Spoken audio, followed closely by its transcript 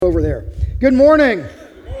over there. Good morning.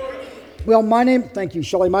 Well, thank you,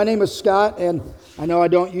 Shelley. My name is Scott, and I know I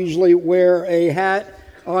don't usually wear a hat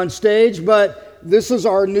on stage, but this is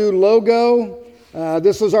our new logo.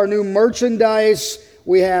 This is our new merchandise.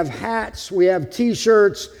 We have hats. We have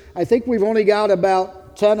T-shirts. I think we've only got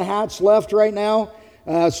about 10 hats left right now.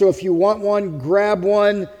 So if you want one, grab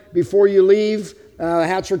one before you leave.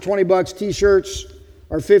 Hats are $20. T-shirts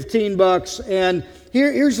are $15. And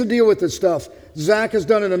here's the deal with this stuff. Zach has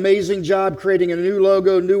done an amazing job creating a new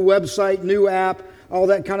logo, new website, new app, all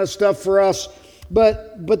that kind of stuff for us.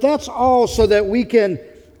 But that's all so that we can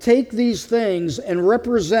take these things and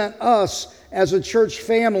represent us as a church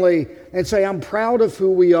family and say, I'm proud of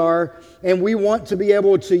who we are, and we want to be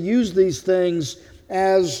able to use these things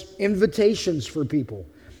as invitations for people.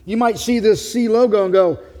 You might see this C logo and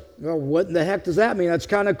go, well, what in the heck does that mean? That's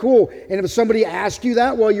kind of cool. And if somebody asks you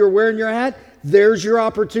that while you're wearing your hat, there's your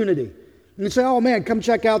opportunity. And you say, oh man, come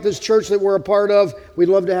check out this church that we're a part of. We'd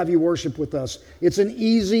love to have you worship with us. It's an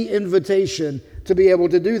easy invitation to be able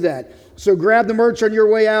to do that. So grab the merch on your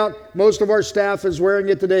way out. Most of our staff is wearing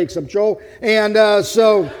it today, except Joel. And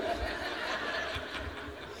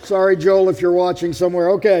sorry, Joel, if you're watching somewhere.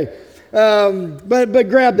 Okay. But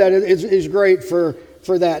grab that. It's great for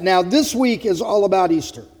that. Now, this week is all about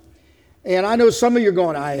Easter. And I know some of you are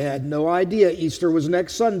going, I had no idea Easter was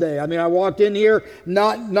next Sunday. I mean, I walked in here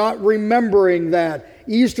not remembering that.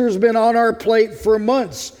 Easter's been on our plate for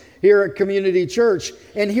months here at Community Church.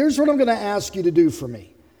 And here's what I'm going to ask you to do for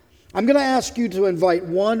me. I'm going to ask you to invite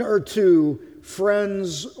one or two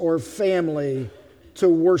friends or family to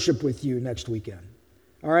worship with you next weekend.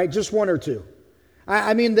 All right, just one or two.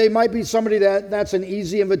 I mean, they might be somebody that's an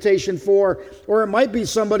easy invitation for, or it might be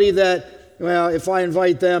somebody that, well, if I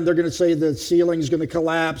invite them, they're going to say the ceiling's going to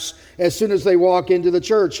collapse as soon as they walk into the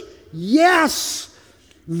church. Yes!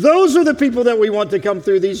 Those are the people that we want to come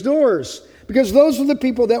through these doors, because those are the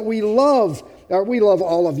people that we love. We love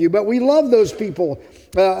all of you, but we love those people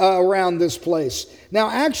around this place. Now,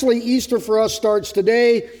 actually, Easter for us starts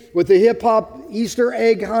today with the hip-hop Easter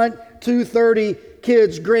egg hunt, 2:30.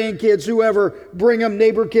 Kids, grandkids, whoever, bring them,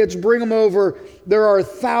 neighbor kids, bring them over. There are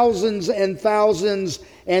thousands and thousands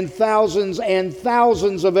and thousands and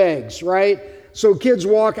thousands of eggs, right? So kids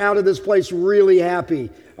walk out of this place really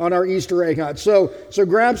happy on our Easter egg hunt. So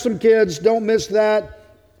grab some kids, don't miss that.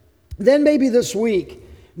 Then maybe this week,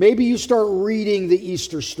 maybe you start reading the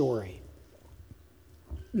Easter story.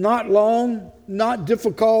 Not long, not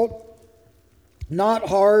difficult, not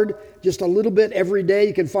hard, just a little bit every day.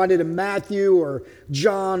 You can find it in Matthew or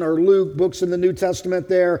John or Luke, books in the New Testament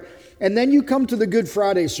there. And then you come to the Good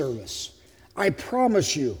Friday service. I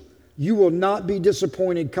promise you, you will not be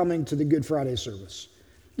disappointed coming to the Good Friday service.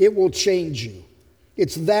 It will change you.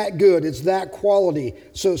 It's that good. It's that quality.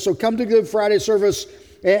 So come to Good Friday service,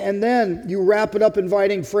 and then you wrap it up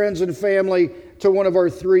inviting friends and family to one of our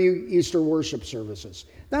 3 Easter worship services.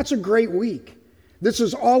 That's a great week. This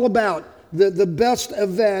is all about the best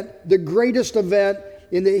event, the greatest event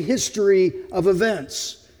in the history of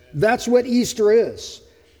events. That's what Easter is.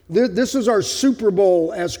 This is our Super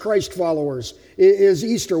Bowl as Christ followers, is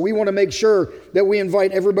Easter. We want to make sure that we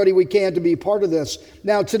invite everybody we can to be part of this.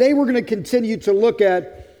 Now, today we're going to continue to look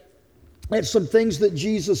at some things that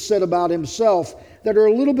Jesus said about himself that are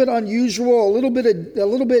a little bit unusual, a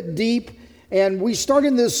little bit deep. And we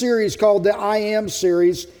started this series called the I Am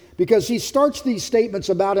series, because he starts these statements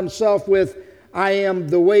about himself with, I am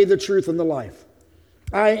the way, the truth, and the life.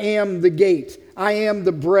 I am the gate. I am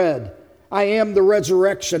the bread. I am the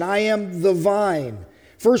resurrection. I am the vine.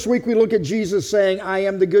 First week we look at Jesus saying, I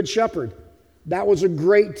am the good shepherd. That was a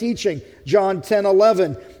great teaching. John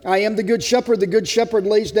 10:11. I am the good shepherd. The good shepherd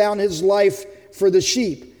lays down his life for the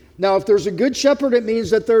sheep. Now, if there's a good shepherd, it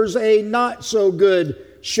means that there's a not so good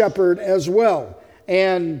shepherd as well.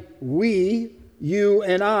 And you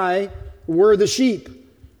and I, were the sheep.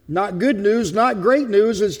 Not good news, not great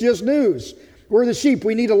news, it's just news. We're the sheep.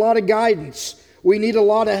 We need a lot of guidance. We need a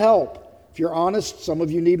lot of help. If you're honest, some of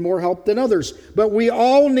you need more help than others. But we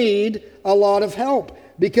all need a lot of help,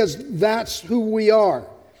 because that's who we are.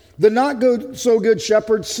 The not so good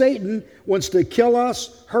shepherd, Satan, wants to kill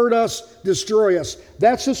us, hurt us, destroy us.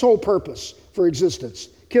 That's his whole purpose for existence.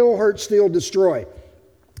 Kill, hurt, steal, destroy.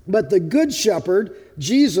 But the good shepherd,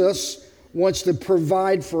 Jesus, wants to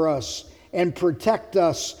provide for us and protect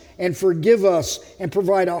us and forgive us and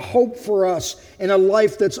provide a hope for us and a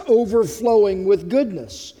life that's overflowing with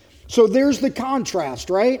goodness. So there's the contrast,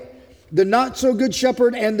 right? The not so good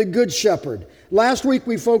shepherd and the good shepherd. Last week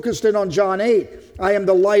we focused in on John 8. I am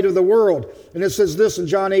the light of the world. And it says this in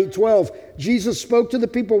John 8:12. Jesus spoke to the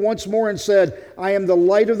people once more and said, I am the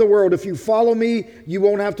light of the world. If you follow me, you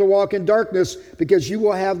won't have to walk in darkness because you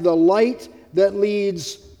will have the light that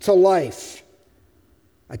leads to life.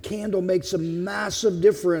 A candle makes a massive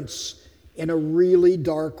difference in a really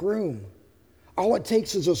dark room. All it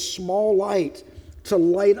takes is a small light to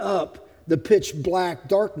light up the pitch black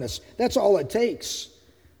darkness. That's all it takes.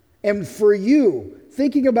 And for you,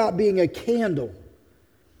 thinking about being a candle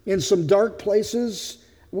in some dark places,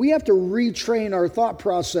 we have to retrain our thought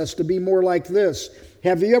process to be more like this.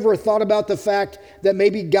 Have you ever thought about the fact that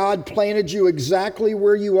maybe God planted you exactly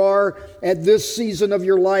where you are at this season of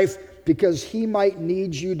your life because He might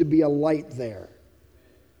need you to be a light there?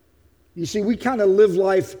 You see, we kind of live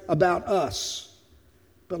life about us,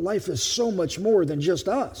 but life is so much more than just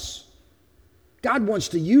us. God wants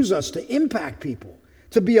to use us to impact people,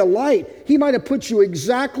 to be a light. He might have put you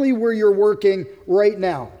exactly where you're working right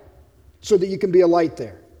now so that you can be a light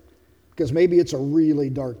there, because maybe it's a really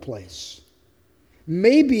dark place.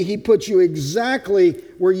 Maybe He put you exactly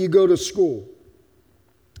where you go to school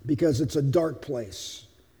because it's a dark place.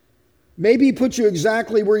 Maybe He put you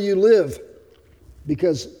exactly where you live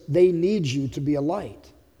because they need you to be a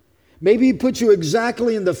light. Maybe He put you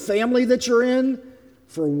exactly in the family that you're in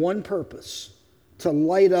for one purpose: to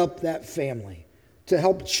light up that family, to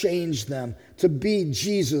help change them, to be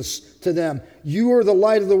Jesus to them. You are the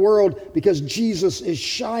light of the world because Jesus is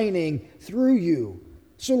shining through you.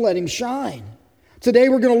 So let Him shine. Today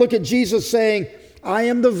we're going to look at Jesus saying, I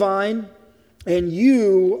am the vine and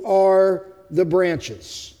you are the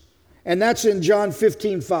branches. And that's in John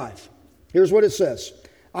 15:5. Here's what it says.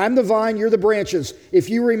 I'm the vine, you're the branches. If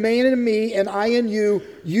you remain in me and I in you,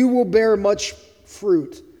 you will bear much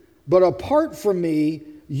fruit. But apart from me,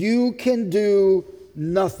 you can do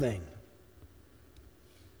nothing.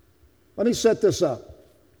 Let me set this up.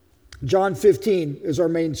 John 15 is our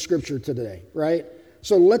main scripture today, right?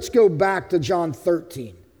 So let's go back to John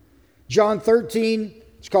 13. John 13,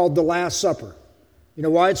 it's called the Last Supper. You know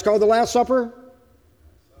why it's called the Last Supper?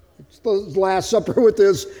 It's the Last Supper with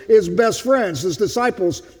his best friends, his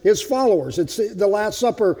disciples, his followers. It's the Last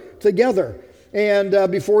Supper together. And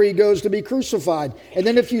before He goes to be crucified. And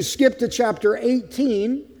then if you skip to chapter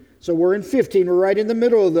 18, so we're in 15, we're right in the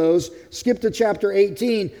middle of those. Skip to chapter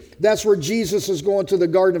 18, that's where Jesus is going to the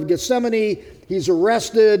Garden of Gethsemane. He's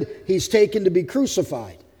arrested, He's taken to be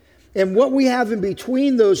crucified. And what we have in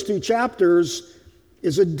between those two chapters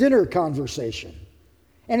is a dinner conversation.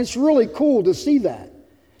 And it's really cool to see that.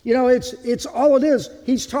 You know, it's all it is.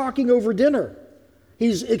 He's talking over dinner.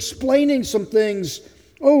 He's explaining some things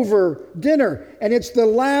over dinner. And it's the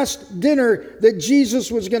last dinner that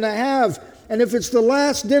Jesus was going to have. And if it's the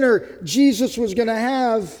last dinner Jesus was going to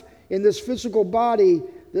have in this physical body,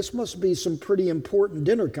 this must be some pretty important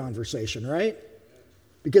dinner conversation, right?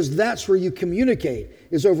 Because that's where you communicate,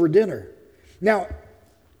 is over dinner. Now,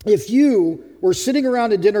 if you were sitting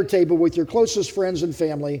around a dinner table with your closest friends and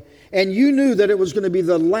family, and you knew that it was going to be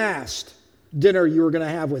the last dinner you were going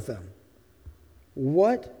to have with them,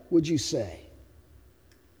 what would you say?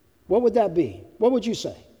 What would that be? What would you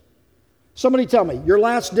say? Somebody tell me, your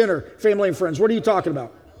last dinner, family and friends, what are you talking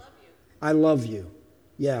about? I love you. I love you.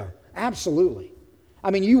 Yeah, absolutely.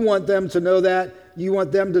 I mean, you want them to know that. You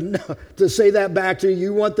want them to know, to say that back to you.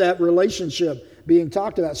 You want that relationship being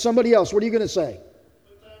talked about. Somebody else, what are you going to say?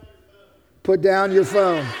 Put down your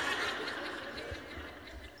phone.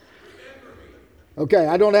 Okay,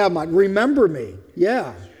 I don't have mine. Remember me.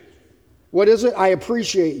 Yeah. What is it? I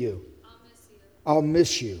appreciate you. I'll miss you. I'll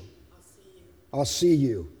miss you. I'll see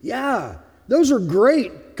you. Yeah. Those are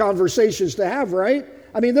great conversations to have, right?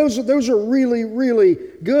 I mean, those are really, really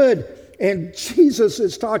good. And Jesus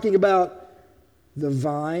is talking about the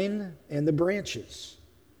vine and the branches.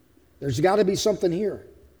 There's got to be something here.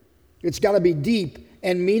 It's got to be deep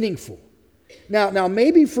and meaningful. Now,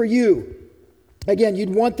 maybe for you, again,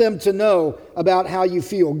 you'd want them to know about how you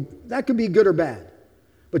feel. That could be good or bad.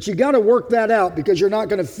 But you got to work that out because you're not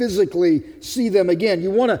going to physically see them again.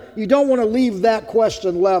 You don't want to leave that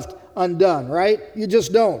question left undone, right? You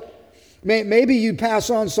just don't. Maybe you pass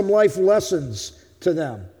on some life lessons to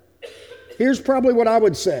them. Here's probably what I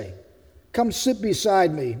would say. Come sit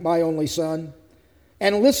beside me, my only son,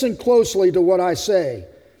 and listen closely to what I say.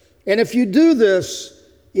 And if you do this,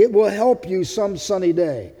 it will help you some sunny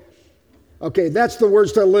day. Okay, that's the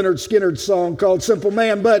words to a Leonard Skinner song called Simple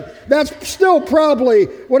Man, but that's still probably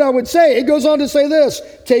what I would say. It goes on to say this: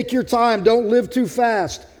 take your time, don't live too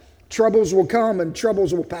fast. Troubles will come and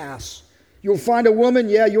troubles will pass. You'll find a woman,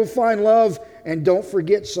 yeah, you'll find love, and don't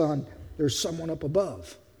forget, son, there's someone up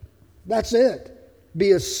above. That's it.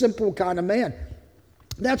 Be a simple kind of man.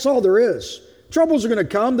 That's all there is. Troubles are going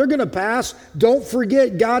to come. They're going to pass. Don't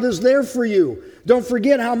forget God is there for you. Don't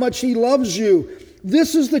forget how much He loves you.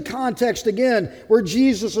 This is the context, again, where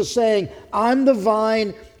Jesus is saying, I'm the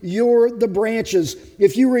vine, you're the branches.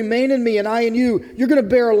 If you remain in me and I in you, you're going to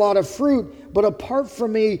bear a lot of fruit. But apart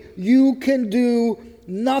from me, you can do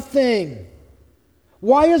nothing.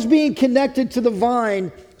 Why is being connected to the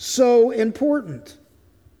vine so important?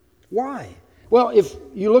 Why? Well, if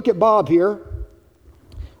you look at Bob here,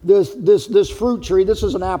 this fruit tree, this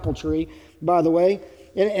is an apple tree, by the way,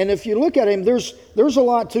 and if you look at him, there's a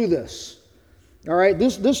lot to this. All right,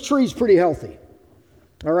 this tree's pretty healthy.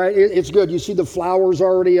 All right, it's good. You see the flowers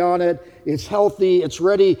already on it. It's healthy. It's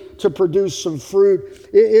ready to produce some fruit.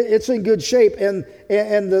 It's in good shape. And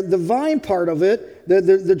the vine part of it,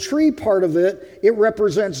 the tree part of it, it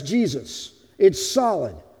represents Jesus. It's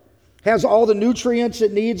solid. Has all the nutrients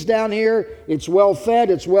it needs down here. It's well fed.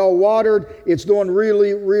 It's well watered. It's doing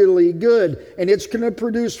really, really good. And it's going to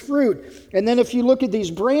produce fruit. And then if you look at these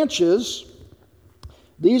branches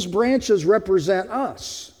represent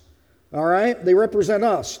us. All right? They represent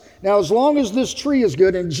us. Now, as long as this tree is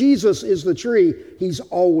good, and Jesus is the tree, He's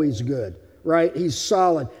always good. Right? He's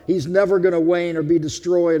solid. He's never going to wane or be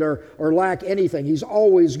destroyed or lack anything. He's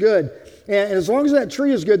always good. And as long as that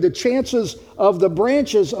tree is good, the chances of the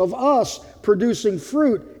branches of us producing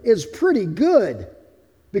fruit is pretty good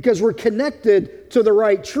because we're connected to the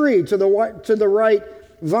right tree, to the right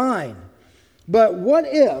vine. But what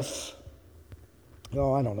if, I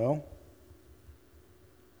don't know.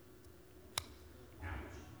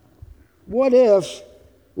 What if,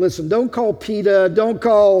 listen, don't call PETA, don't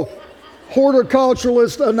call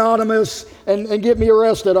Horticulturalist Anonymous and get me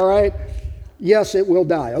arrested, all right? Yes, it will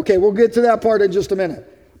die. Okay, we'll get to that part in just a minute.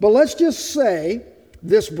 But let's just say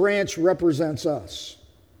this branch represents us.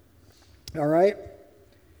 All right?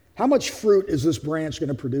 How much fruit is this branch going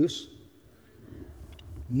to produce?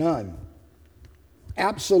 None.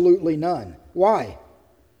 Absolutely none. Why?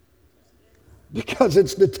 Because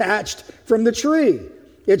it's detached from the tree.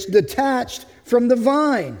 It's detached from the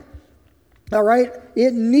vine. All right?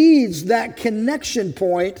 It needs that connection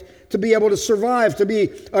point to be able to survive, to be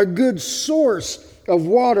a good source of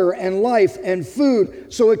water and life and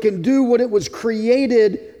food so it can do what it was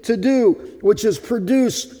created to do, which is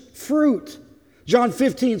produce fruit. John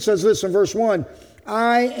 15 says this in verse 1,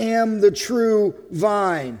 I am the true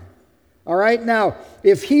vine. All right? Now,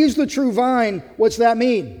 if He's the true vine, what's that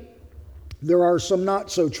mean? There are some not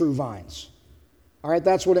so true vines. All right?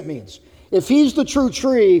 That's what it means. If He's the true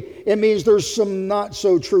tree, it means there's some not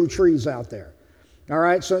so true trees out there. All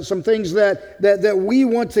right, so some things that we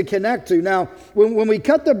want to connect to. Now, when we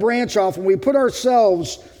cut the branch off and we put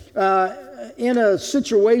ourselves in a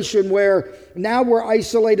situation where now we're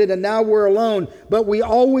isolated and now we're alone, but we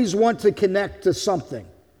always want to connect to something.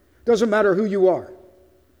 Doesn't matter who you are.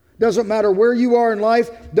 Doesn't matter where you are in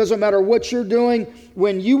life. Doesn't matter what you're doing.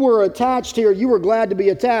 When you were attached here, you were glad to be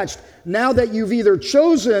attached. Now that you've either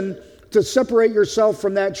chosen to separate yourself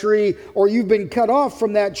from that tree or you've been cut off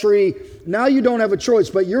from that tree, now you don't have a choice,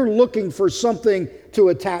 but you're looking for something to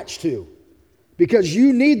attach to because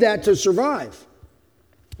you need that to survive.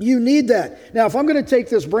 You need that. Now, if I'm going to take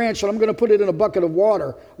this branch and I'm going to put it in a bucket of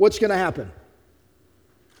water, what's going to happen?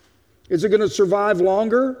 Is it going to survive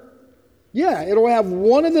longer? Yeah, it'll have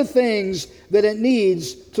one of the things that it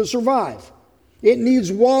needs to survive. It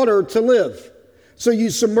needs water to live. So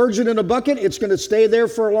you submerge it in a bucket, it's going to stay there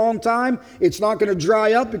for a long time. It's not going to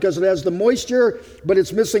dry up because it has the moisture, but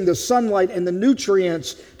it's missing the sunlight and the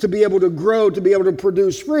nutrients to be able to grow, to be able to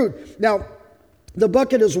produce fruit. Now, the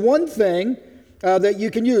bucket is one thing that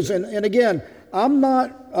you can use. And again, I'm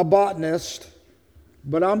not a botanist,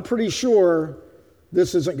 but I'm pretty sure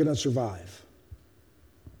this isn't going to survive.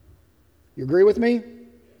 You agree with me?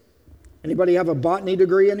 Anybody have a botany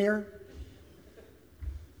degree in here?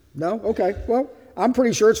 No? Okay, well, I'm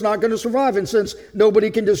pretty sure it's not going to survive. And since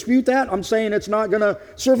nobody can dispute that, I'm saying it's not going to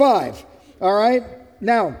survive. All right?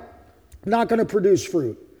 Now, not going to produce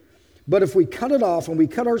fruit. But if we cut it off and we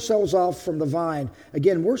cut ourselves off from the vine,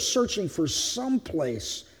 again, we're searching for some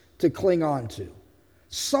place to cling on to,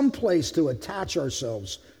 some place to attach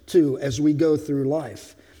ourselves to as we go through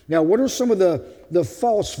life. Now, what are some of the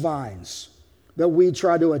false vines that we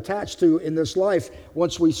try to attach to in this life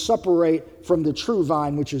once we separate from the true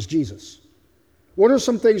vine, which is Jesus? What are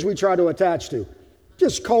some things we try to attach to?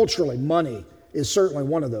 Just culturally, money is certainly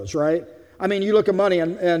one of those, right? I mean, you look at money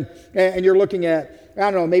and you're looking at, I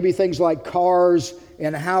don't know, maybe things like cars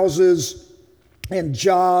and houses and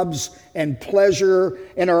jobs and pleasure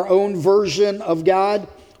and our own version of God.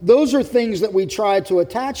 those are things that we try to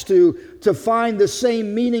attach to find the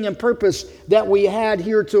same meaning and purpose that we had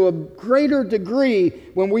here to a greater degree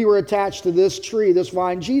when we were attached to this tree, this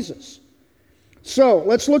vine, Jesus. So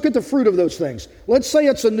let's look at the fruit of those things. Let's say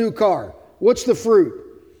it's a new car. What's the fruit?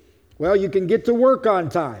 Well, you can get to work on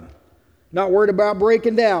time. Not worried about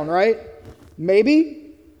breaking down, right?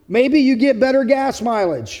 Maybe you get better gas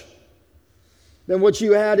mileage than what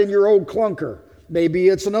you had in your old clunker. Maybe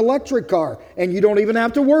it's an electric car and you don't even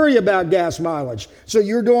have to worry about gas mileage. So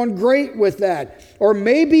you're doing great with that. Or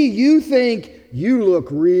maybe you think you look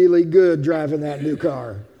really good driving that new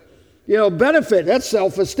car. Benefit, that's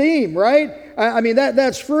self-esteem, right? I mean,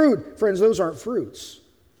 that's fruit. Friends, those aren't fruits.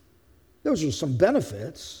 Those are some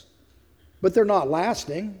benefits, but they're not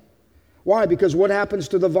lasting. Why? Because what happens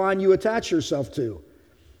to the vine you attach yourself to?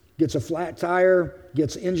 Gets a flat tire,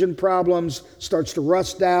 gets engine problems, starts to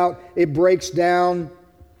rust out, it breaks down.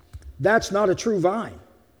 That's not a true vine.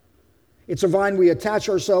 It's a vine we attach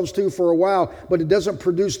ourselves to for a while, but it doesn't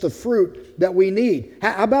produce the fruit that we need.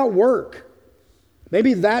 How about work?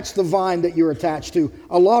 Maybe that's the vine that you're attached to.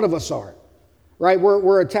 A lot of us are, right?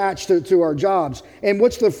 We're attached to our jobs. And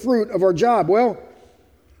what's the fruit of our job? Well,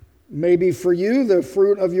 maybe for you, the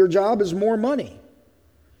fruit of your job is more money.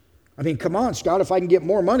 I mean, come on, Scott, if I can get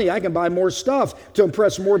more money, I can buy more stuff to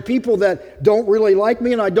impress more people that don't really like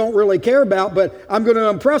me and I don't really care about, but I'm going to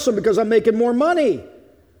impress them because I'm making more money.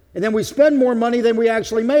 And then we spend more money than we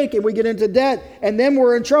actually make and we get into debt and then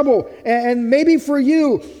we're in trouble. And maybe for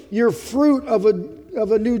you, your fruit of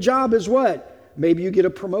a new job is what? Maybe you get a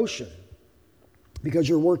promotion because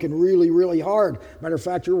you're working really, really hard. Matter of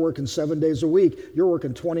fact, you're working 7 days a week. You're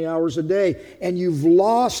working 20 hours a day. And you've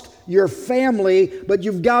lost your family, but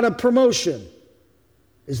you've got a promotion.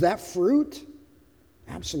 Is that fruit?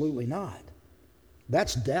 Absolutely not.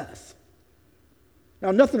 That's death.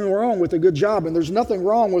 Now, nothing wrong with a good job, and there's nothing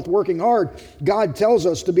wrong with working hard. God tells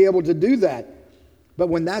us to be able to do that. But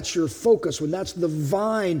when that's your focus, when that's the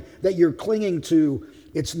vine that you're clinging to,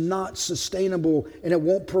 it's not sustainable and it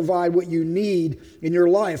won't provide what you need in your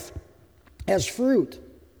life as fruit.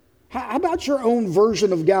 How about your own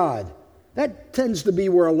version of God? That tends to be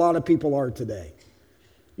where a lot of people are today.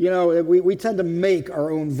 We tend to make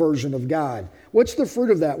our own version of God. What's the fruit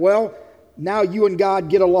of that? Well, now you and God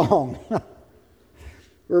get along.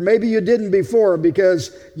 Or maybe you didn't before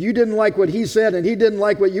because you didn't like what he said and he didn't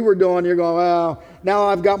like what you were doing. You're going, well, now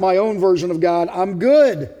I've got my own version of God. I'm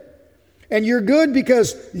good. And you're good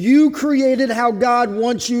because you created how God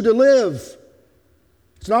wants you to live.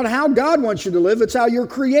 It's not how God wants you to live. It's how your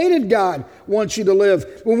created God wants you to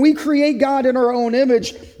live. When we create God in our own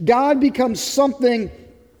image, God becomes something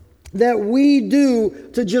that we do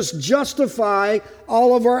to just justify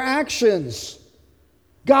all of our actions.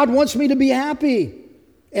 God wants me to be happy.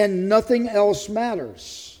 And nothing else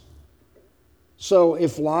matters. So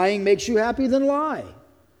if lying makes you happy, then lie.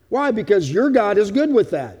 Why? Because your God is good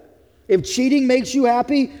with that. If cheating makes you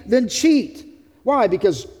happy, then cheat. Why?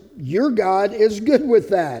 Because your God is good with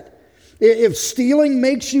that. If stealing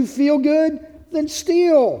makes you feel good, then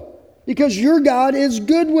steal. Because your God is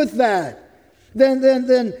good with that. Then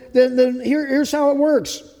here's how it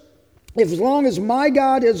works. As long as my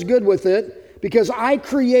God is good with it, because I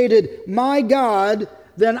created my God,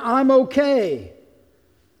 then I'm okay.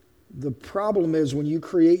 The problem is when you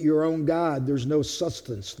create your own God, there's no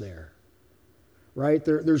substance there, right?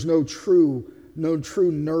 There's no true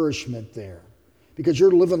nourishment there because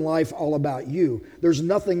you're living life all about you. There's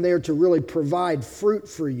nothing there to really provide fruit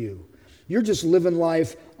for you. You're just living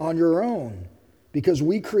life on your own because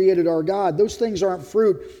we created our God. Those things aren't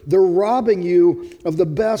fruit. They're robbing you of the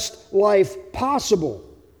best life possible.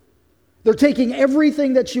 They're taking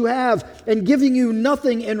everything that you have and giving you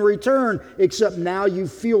nothing in return, except now you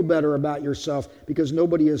feel better about yourself because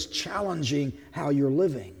nobody is challenging how you're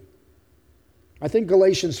living. I think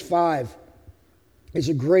Galatians 5 is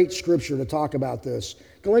a great scripture to talk about this.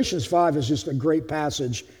 Galatians 5 is just a great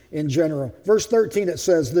passage in general. Verse 13, it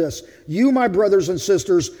says this, "You, my brothers and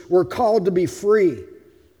sisters, were called to be free.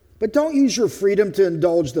 But don't use your freedom to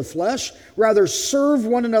indulge the flesh. Rather, serve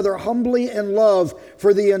one another humbly in love,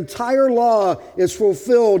 for the entire law is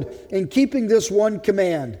fulfilled in keeping this one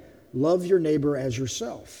command: love your neighbor as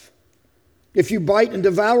yourself. If you bite and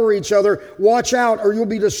devour each other, watch out, or you'll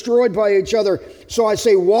be destroyed by each other. So I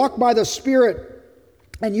say, walk by the Spirit,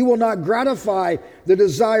 and you will not gratify the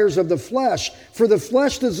desires of the flesh. For the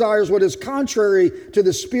flesh desires what is contrary to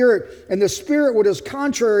the Spirit, and the Spirit what is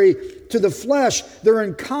contrary to the flesh. They're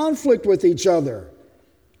in conflict with each other,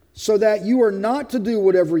 so that you are not to do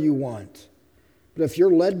whatever you want. But if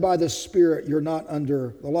you're led by the Spirit, you're not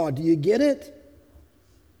under the law." Do you get it?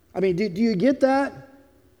 I mean, do you get that?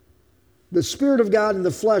 The Spirit of God and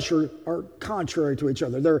the flesh are contrary to each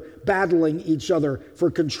other. They're battling each other for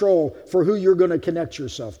control, for who you're going to connect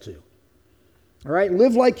yourself to. All right?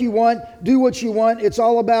 Live like you want. Do what you want. It's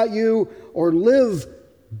all about you. Or live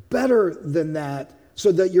better than that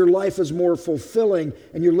so that your life is more fulfilling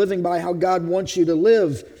and you're living by how God wants you to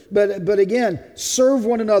live. But again, serve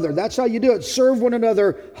one another. That's how you do it. Serve one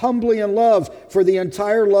another humbly in love, for the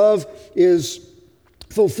entire love is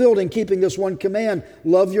fulfilled in keeping this one command: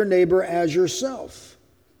 love your neighbor as yourself.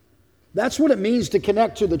 That's what it means to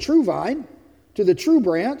connect to the true vine, to the true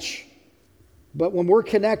branch. But when we're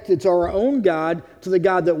connected to our own God, to the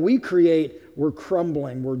God that we create, we're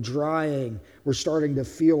crumbling, we're drying, we're starting to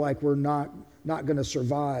feel like we're not going to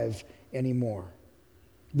survive anymore.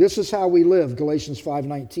 This is how we live, Galatians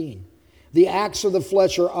 5:19. The acts of the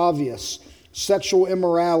flesh are obvious: sexual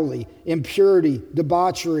immorality, impurity,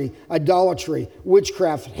 debauchery, idolatry,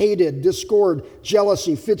 witchcraft, hatred, discord,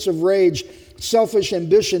 jealousy, fits of rage, selfish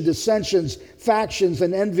ambition, dissensions, factions,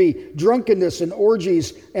 and envy, drunkenness, and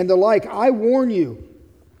orgies, and the like. I warn you,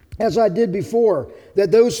 as I did before,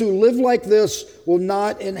 that those who live like this will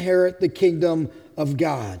not inherit the kingdom of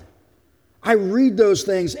God. I read those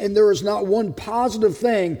things, and there is not one positive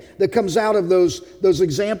thing that comes out of those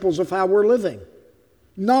examples of how we're living.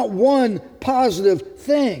 Not one positive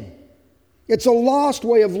thing. It's a lost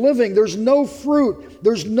way of living. There's no fruit.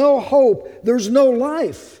 There's no hope. There's no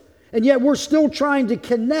life. And yet we're still trying to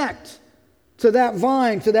connect to that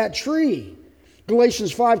vine, to that tree.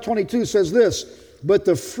 Galatians 5:22 says this: but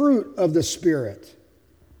the fruit of the Spirit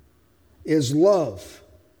is love.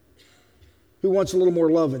 Who wants a little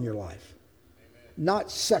more love in your life? Amen.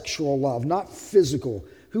 Not sexual love, not physical.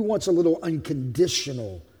 Who wants a little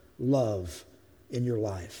unconditional love in your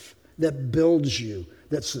life that builds you,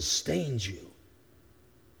 that sustains you?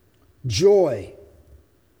 Joy.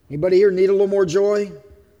 Anybody here need a little more joy?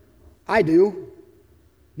 I do.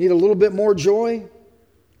 Need a little bit more joy?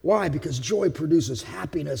 Why? Because joy produces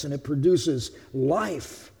happiness and it produces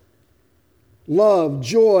life. Love,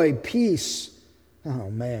 joy, peace. Oh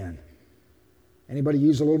man. Anybody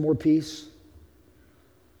use a little more peace?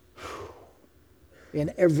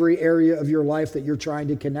 In every area of your life that you're trying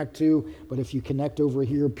to connect to. But if you connect over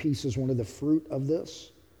here, peace is one of the fruit of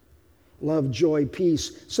this. Love, joy, peace.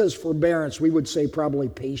 It says forbearance. We would say probably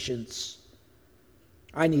patience.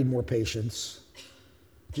 I need more patience.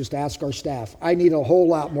 Just ask our staff. I need a whole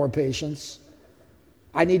lot more patience.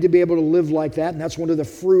 I need to be able to live like that, and that's one of the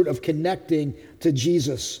fruit of connecting to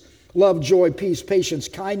Jesus. Love, joy, peace, patience,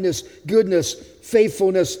 kindness, goodness,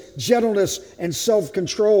 faithfulness, gentleness, and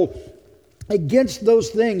self-control. Against those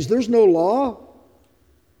things, there's no law.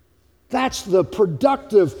 That's the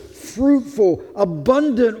productive, fruitful,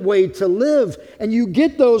 abundant way to live. And you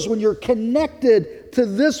get those when you're connected to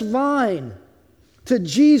this vine, to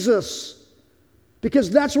Jesus,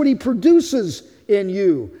 because that's what He produces in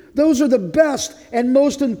you. Those are the best and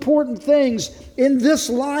most important things in this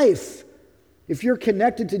life. If you're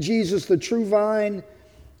connected to Jesus, the true vine,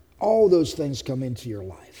 all those things come into your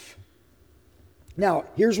life. Now,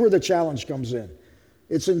 here's where the challenge comes in.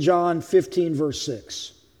 It's in John 15, verse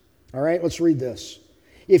 6. All right, let's read this.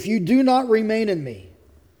 If you do not remain in me,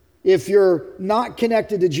 if you're not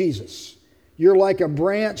connected to Jesus, you're like a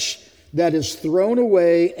branch that is thrown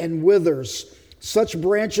away and withers. Such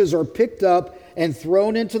branches are picked up and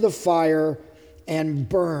thrown into the fire and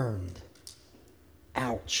burned.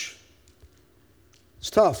 Ouch. It's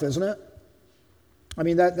tough, isn't it? I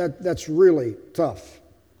mean, that's really tough.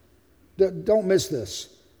 Don't miss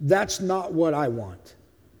this. That's not what I want.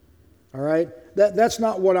 All right? That's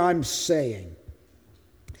not what I'm saying.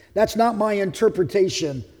 That's not my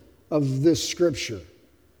interpretation of this scripture.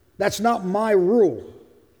 That's not my rule.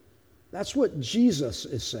 That's what Jesus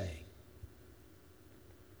is saying.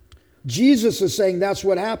 Jesus is saying that's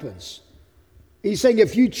what happens. He's saying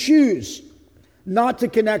if you choose not to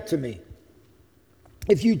connect to me,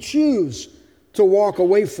 if you choose to walk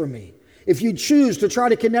away from me, if you choose to try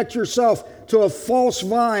to connect yourself to a false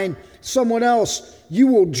vine, someone else, you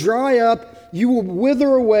will dry up, you will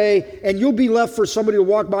wither away, and you'll be left for somebody to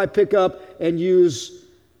walk by, pick up, and use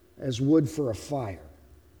as wood for a fire.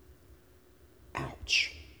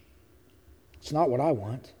 Ouch. It's not what I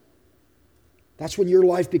want. That's when your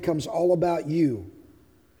life becomes all about you.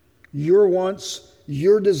 Your wants,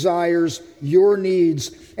 your desires, your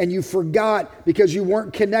needs, and you forgot because you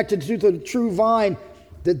weren't connected to the true vine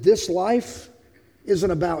that this life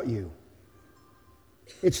isn't about you.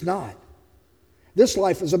 It's not. This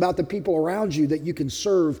life is about the people around you that you can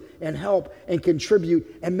serve and help and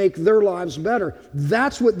contribute and make their lives better.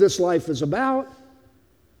 That's what this life is about.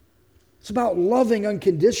 It's about loving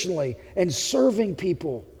unconditionally and serving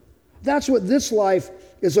people, That's what this life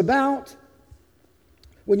is about.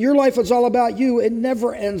 When your life is all about you, it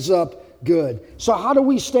never ends up good. So how do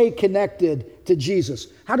we stay connected to Jesus?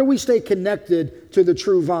 How do we stay connected to the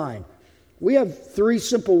true vine? We have 3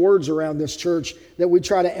 simple words around this church that we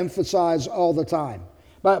try to emphasize all the time.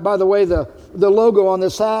 By the way, the logo on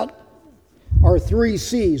this hat are 3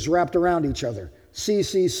 C's wrapped around each other.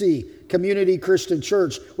 CCC, Community Christian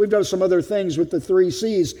Church. We've done some other things with the 3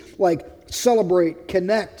 C's, like celebrate,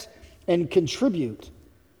 connect, and contribute.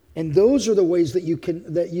 And those are the ways that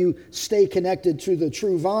you stay connected to the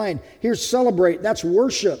true vine. Here's celebrate. That's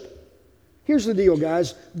worship. Here's the deal,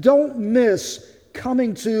 guys. Don't miss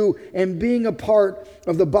coming to and being a part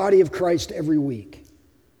of the body of Christ every week,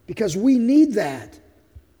 because we need that.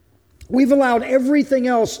 We've allowed everything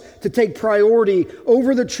else to take priority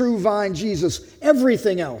over the true vine, Jesus.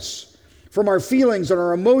 Everything else. From our feelings and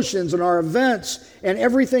our emotions and our events and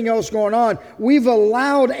everything else going on, we've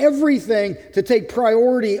allowed everything to take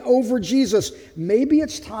priority over Jesus. Maybe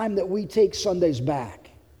it's time that we take Sundays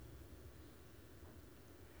back.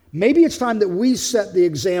 Maybe it's time that we set the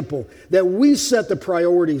example, that we set the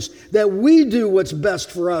priorities, that we do what's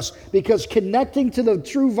best for us, because connecting to the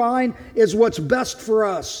true vine is what's best for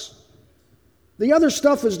us. The other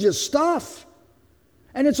stuff is just stuff,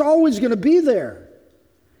 and it's always going to be there.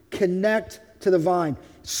 Connect to the vine.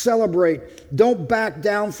 Celebrate. Don't back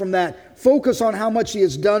down from that. Focus on how much He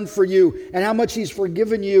has done for you and how much He's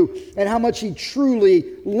forgiven you and how much He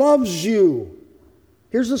truly loves you.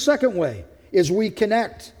 Here's the second way, is we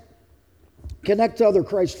connect. Connect to other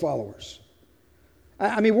Christ followers.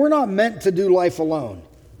 I mean, we're not meant to do life alone.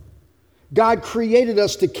 God created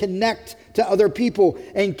us to connect to other people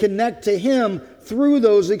and connect to Him through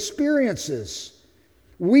those experiences.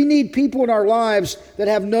 We need people in our lives that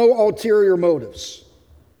have no ulterior motives.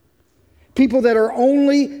 People that are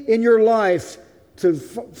only in your life to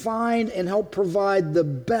find and help provide the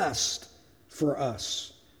best for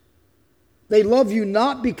us. They love you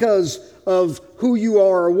not because of who you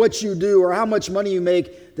are or what you do or how much money you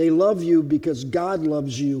make. They love you because God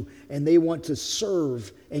loves you and they want to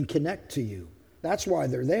serve and connect to you. That's why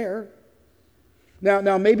they're there.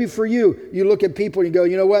 Now, maybe for you, you look at people and you go,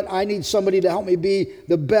 you know what? I need somebody to help me be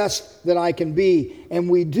the best that I can be. And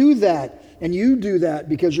we do that, and you do that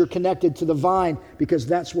because you're connected to the vine, because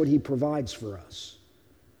that's what He provides for us.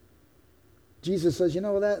 Jesus says, you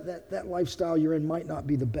know, that lifestyle you're in might not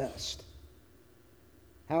be the best.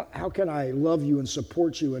 How can I love you and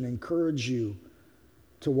support you and encourage you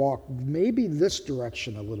to walk maybe this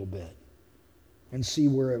direction a little bit and see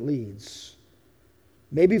where it leads?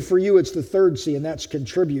 Maybe for you it's the 3rd C, and that's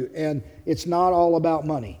contribute, and it's not all about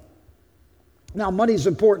money. Now, money's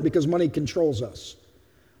important because money controls us,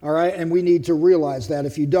 all right? And we need to realize that.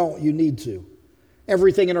 If you don't, you need to.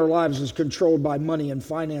 Everything in our lives is controlled by money and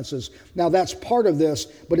finances. Now, that's part of this,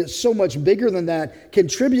 but it's so much bigger than that.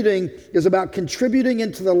 Contributing is about contributing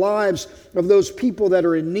into the lives of those people that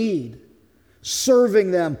are in need,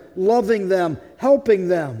 serving them, loving them, helping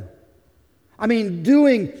them. I mean,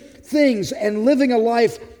 doing things and living a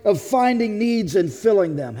life of finding needs and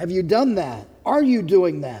filling them. Have you done that? Are you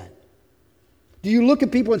doing that? Do you look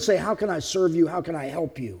at people and say, how can I serve you? How can I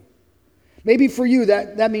help you? Maybe for you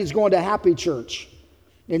that means going to Happy Church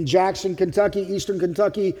in Jackson, Kentucky, Eastern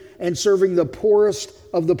Kentucky, and serving the poorest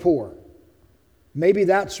of the poor. Maybe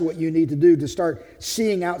that's what you need to do, to start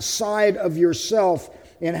seeing outside of yourself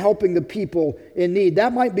and helping the people in need.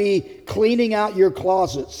 That might be cleaning out your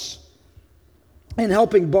closets and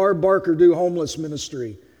helping Barb Barker do homeless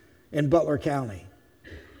ministry in Butler County.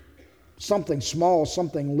 Something small,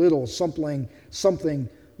 something little, something,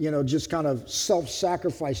 just kind of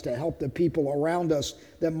self-sacrifice to help the people around us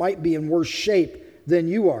that might be in worse shape than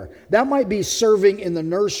you are. That might be serving in the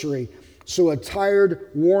nursery so a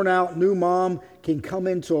tired, worn-out new mom can come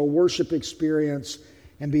into a worship experience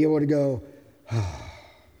and be able to go,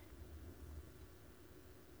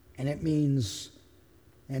 and it means,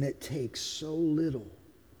 and it takes so little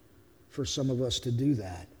for some of us to do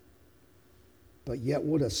that. But yet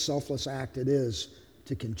what a selfless act it is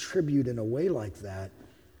to contribute in a way like that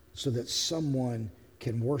so that someone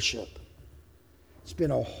can worship. It's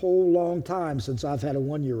been a whole long time since I've had a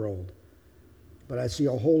 1-year-old, but I see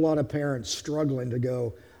a whole lot of parents struggling to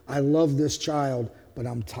go, I love this child, but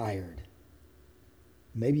I'm tired.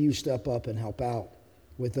 Maybe you step up and help out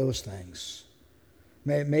with those things.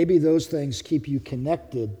 Maybe those things keep you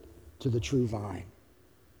connected to the true vine.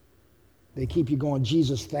 They keep you going,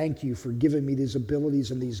 Jesus, thank you for giving me these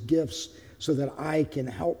abilities and these gifts so that I can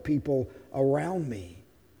help people around me.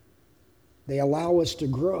 They allow us to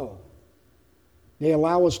grow. They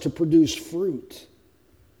allow us to produce fruit.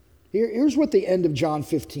 Here's what the end of John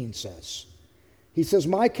 15 says. He says,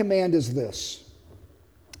 my command is this.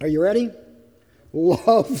 Are you ready?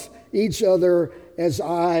 Love each other as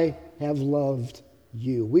I have loved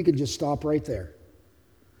you. We can just stop right there.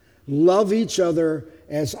 Love each other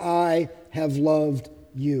as I have loved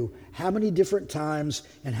you. How many different times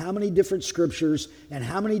and how many different scriptures and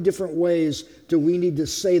how many different ways do we need to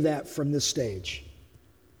say that from this stage?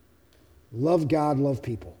 Love God, love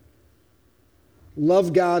people.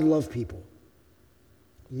 Love God, love people.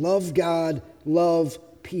 Love God, love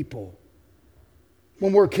people.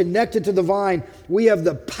 When we're connected to the vine, we have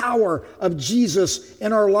the power of Jesus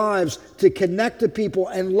in our lives to connect to people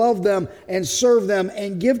and love them and serve them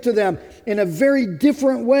and give to them in a very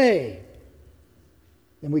different way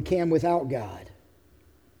than we can without God.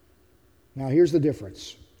 Now, here's the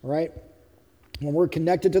difference, all right? When we're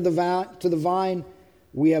connected to the vine,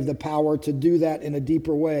 we have the power to do that in a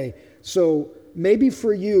deeper way. So maybe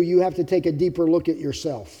for you, you have to take a deeper look at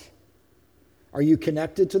yourself. Are you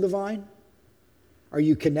connected to the vine? Are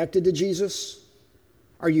you connected to Jesus?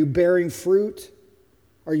 Are you bearing fruit?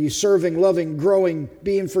 Are you serving, loving, growing,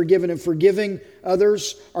 being forgiven and forgiving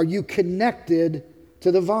others? Are you connected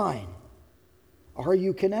to the vine? Are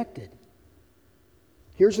you connected?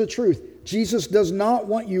 Here's the truth. Jesus does not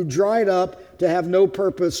want you dried up to have no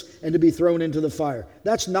purpose and to be thrown into the fire.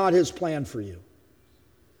 That's not his plan for you.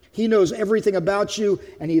 He knows everything about you,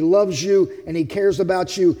 and he loves you, and he cares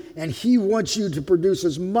about you, and he wants you to produce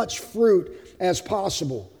as much fruit as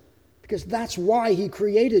possible, because that's why he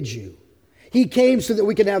created you. He came so that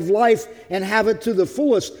we can have life and have it to the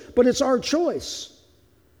fullest, but it's our choice.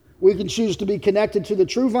 We can choose to be connected to the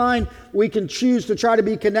true vine. We can choose to try to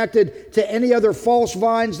be connected to any other false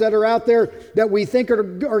vines that are out there that we think are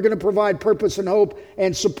going to provide purpose and hope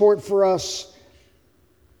and support for us,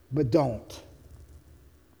 but don't.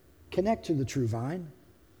 Connect to the true vine.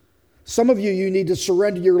 Some of you need to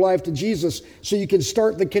surrender your life to Jesus so you can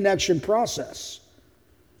start the connection process.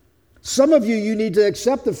 Some of you need to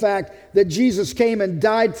accept the fact that Jesus came and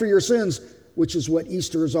died for your sins, which is what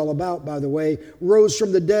Easter is all about, by the way, rose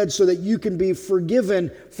from the dead so that you can be forgiven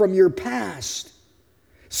from your past.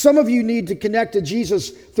 Some of you need to connect to Jesus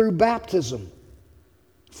through baptism.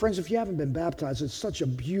 Friends, if you haven't been baptized, it's such a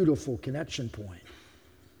beautiful connection point.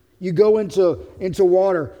 You go into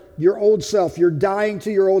water, your old self, you're dying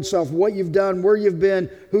to your old self, what you've done, where you've been,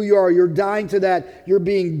 who you are, you're dying to that. You're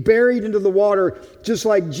being buried into the water, just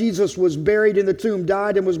like Jesus was buried in the tomb,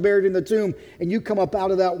 died and was buried in the tomb, and you come up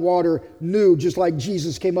out of that water new, just like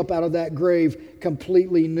Jesus came up out of that grave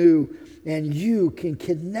completely new. And you can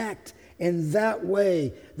connect in that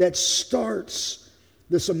way that starts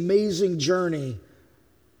this amazing journey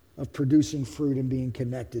of producing fruit and being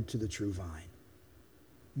connected to the true vine.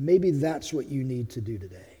 Maybe that's what you need to do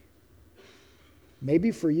today.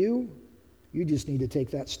 Maybe for you, you just need to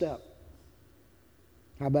take that step.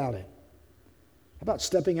 How about it? How about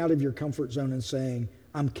stepping out of your comfort zone and saying,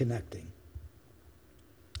 I'm connecting.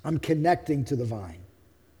 I'm connecting to the vine.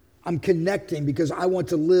 I'm connecting because I want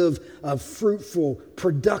to live a fruitful,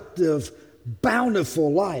 productive,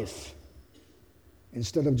 bountiful life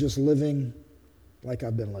instead of just living like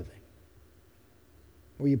I've been living.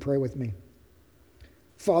 Will you pray with me?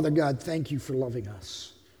 Father God, thank you for loving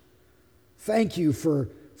us. Thank you for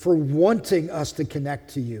wanting us to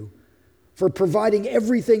connect to you, for providing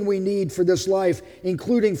everything we need for this life,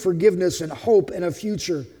 including forgiveness and hope and a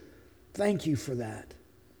future. Thank you for that.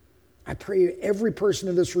 I pray every person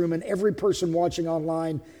in this room and every person watching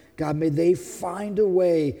online, God, may they find a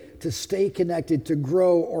way to stay connected, to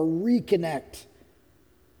grow or reconnect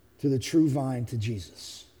to the true vine, to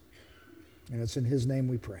Jesus. And it's in his name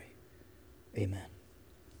we pray. Amen.